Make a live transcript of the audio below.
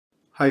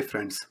Hi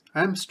friends,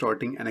 I am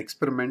starting an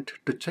experiment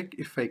to check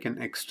if I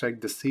can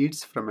extract the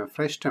seeds from a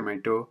fresh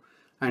tomato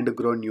and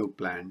grow new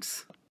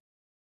plants.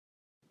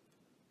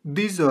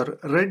 These are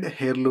red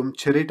heirloom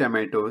cherry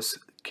tomatoes,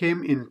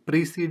 came in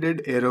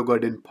pre-seeded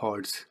Aerogarden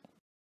pods.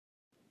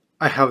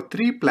 I have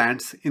 3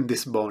 plants in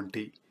this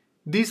bounty.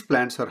 These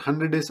plants are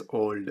 100 days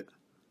old.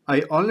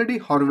 I already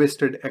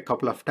harvested a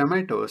couple of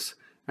tomatoes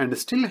and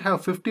still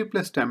have 50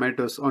 plus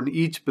tomatoes on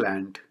each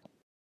plant.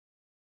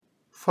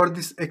 For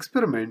this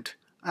experiment,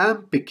 I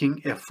am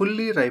picking a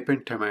fully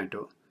ripened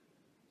tomato.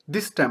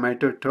 This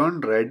tomato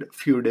turned red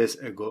few days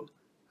ago.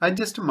 I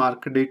just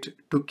marked it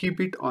to keep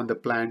it on the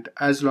plant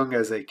as long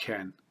as I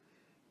can.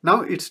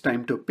 Now it's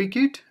time to pick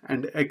it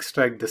and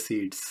extract the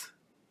seeds.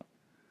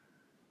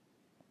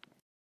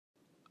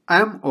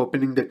 I am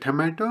opening the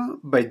tomato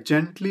by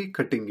gently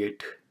cutting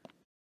it.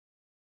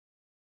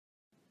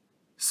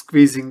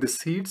 Squeezing the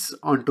seeds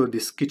onto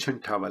this kitchen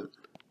towel.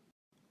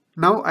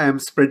 Now I am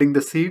spreading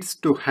the seeds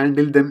to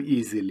handle them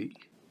easily.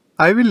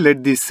 I will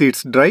let these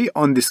seeds dry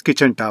on this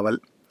kitchen towel.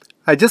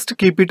 I just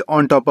keep it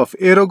on top of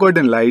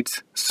Aerogarden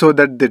lights so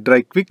that they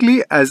dry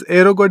quickly, as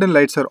Aerogarden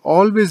lights are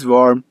always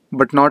warm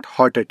but not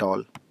hot at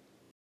all.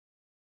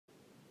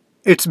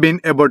 It's been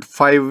about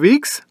 5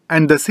 weeks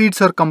and the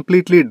seeds are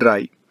completely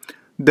dry.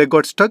 They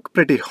got stuck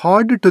pretty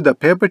hard to the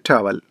paper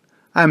towel.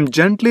 I am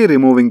gently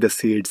removing the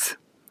seeds.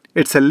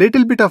 It's a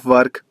little bit of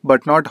work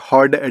but not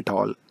hard at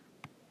all.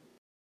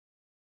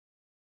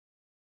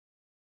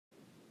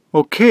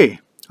 Okay,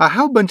 I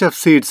have a bunch of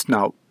seeds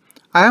now.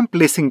 I am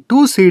placing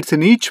 2 seeds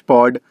in each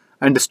pod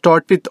and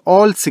start with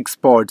all 6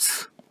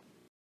 pods.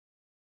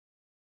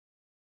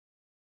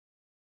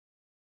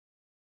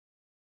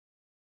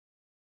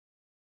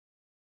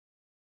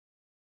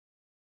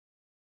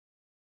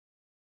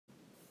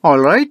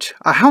 Alright,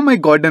 I have my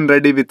garden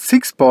ready with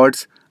 6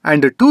 pods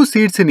and 2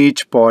 seeds in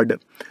each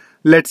pod.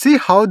 Let's see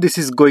how this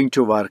is going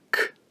to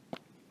work.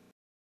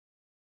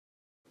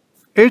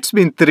 It's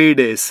been 3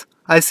 days.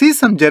 I see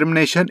some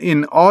germination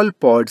in all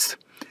pods.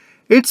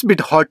 It's a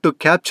bit hard to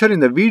capture in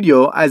the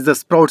video as the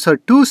sprouts are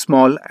too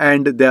small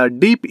and they are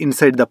deep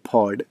inside the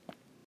pod.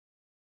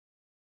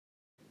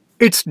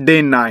 It's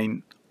day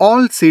 9.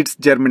 All seeds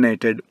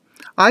germinated.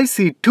 I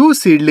see 2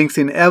 seedlings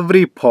in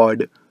every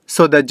pod,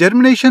 so the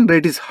germination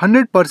rate is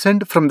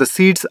 100% from the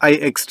seeds I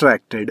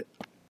extracted.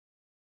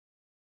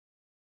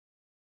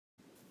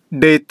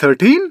 Day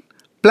 13.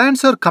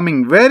 Plants are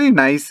coming very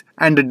nice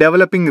and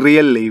developing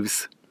real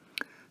leaves.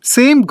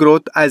 Same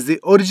growth as the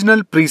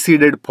original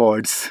pre-seeded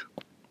pods.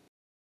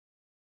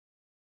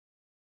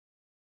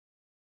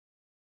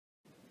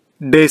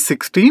 Day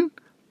 16.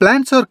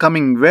 Plants are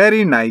coming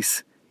very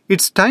nice.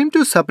 It's time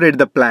to separate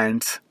the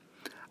plants.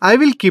 I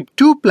will keep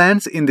 2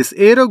 plants in this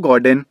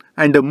Aerogarden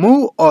and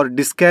move or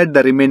discard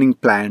the remaining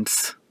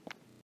plants.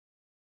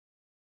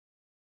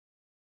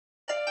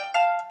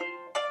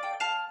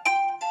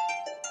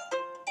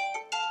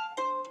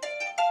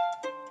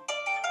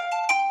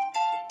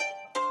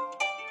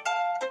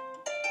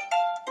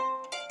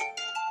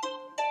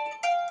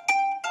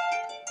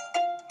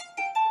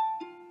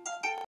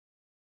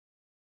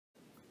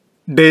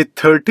 Day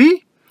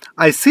 30.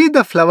 I see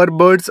the flower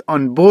buds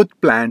on both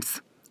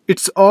plants.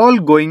 It's all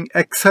going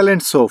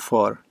excellent so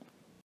far.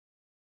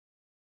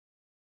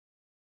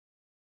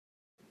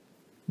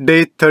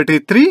 Day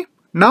 33.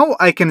 Now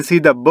I can see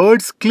the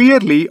birds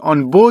clearly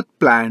on both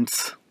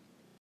plants.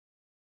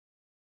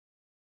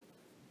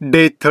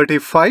 Day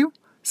 35.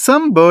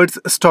 Some birds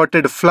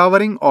started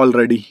flowering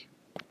already.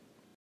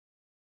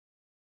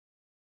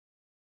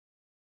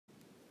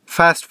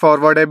 Fast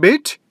forward a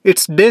bit,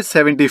 it's day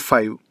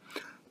 75.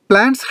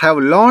 Plants have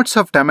lots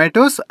of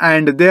tomatoes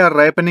and they are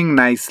ripening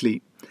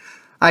nicely.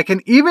 I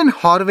can even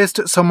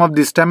harvest some of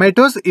these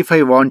tomatoes if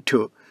I want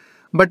to,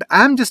 but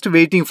I'm just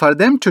waiting for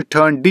them to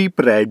turn deep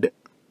red.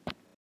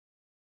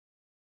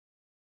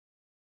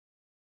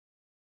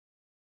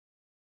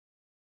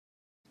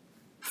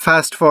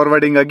 Fast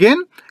forwarding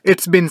again,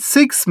 it's been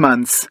 6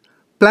 months.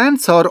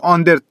 Plants are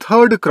on their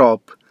 3rd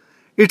crop.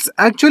 It's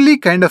actually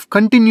kind of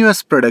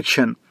continuous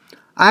production.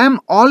 I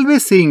am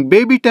always seeing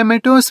baby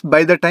tomatoes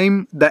by the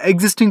time the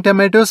existing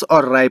tomatoes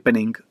are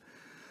ripening.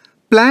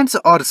 Plants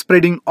are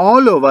spreading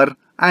all over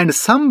and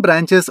some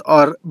branches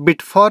are a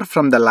bit far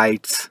from the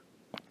lights.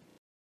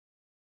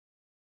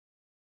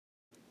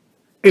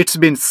 It's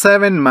been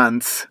 7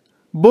 months.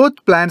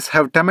 Both plants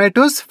have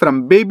tomatoes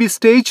from baby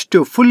stage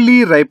to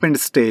fully ripened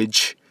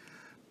stage.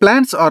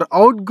 Plants are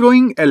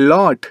outgrowing a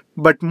lot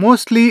but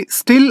mostly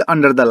still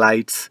under the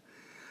lights.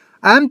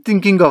 I am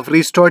thinking of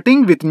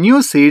restarting with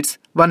new seeds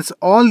once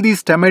all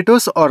these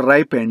tomatoes are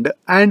ripened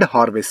and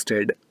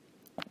harvested.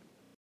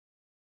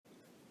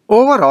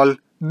 Overall,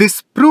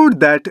 this proved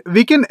that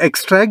we can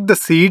extract the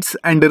seeds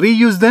and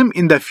reuse them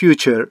in the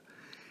future.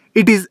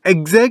 It is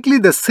exactly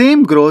the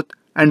same growth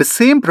and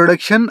same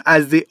production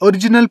as the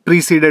original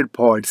pre-seeded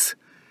pods.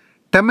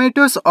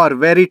 Tomatoes are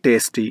very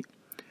tasty.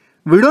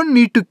 We don't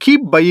need to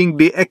keep buying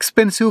the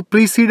expensive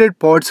pre-seeded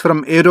pods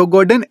from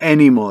Aerogarden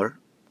anymore.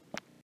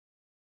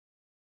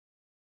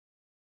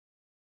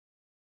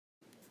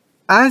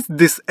 As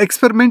this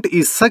experiment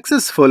is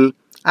successful,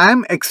 I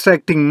am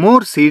extracting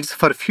more seeds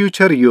for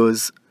future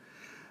use.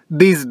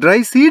 These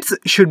dry seeds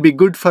should be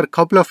good for a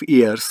couple of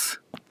years.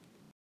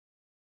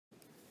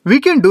 We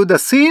can do the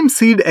same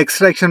seed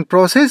extraction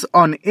process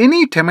on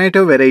any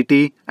tomato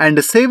variety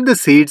and save the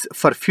seeds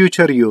for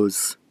future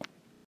use.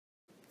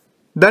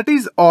 That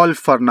is all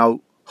for now.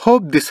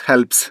 Hope this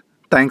helps.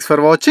 Thanks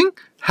for watching.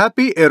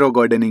 Happy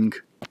aerogardening.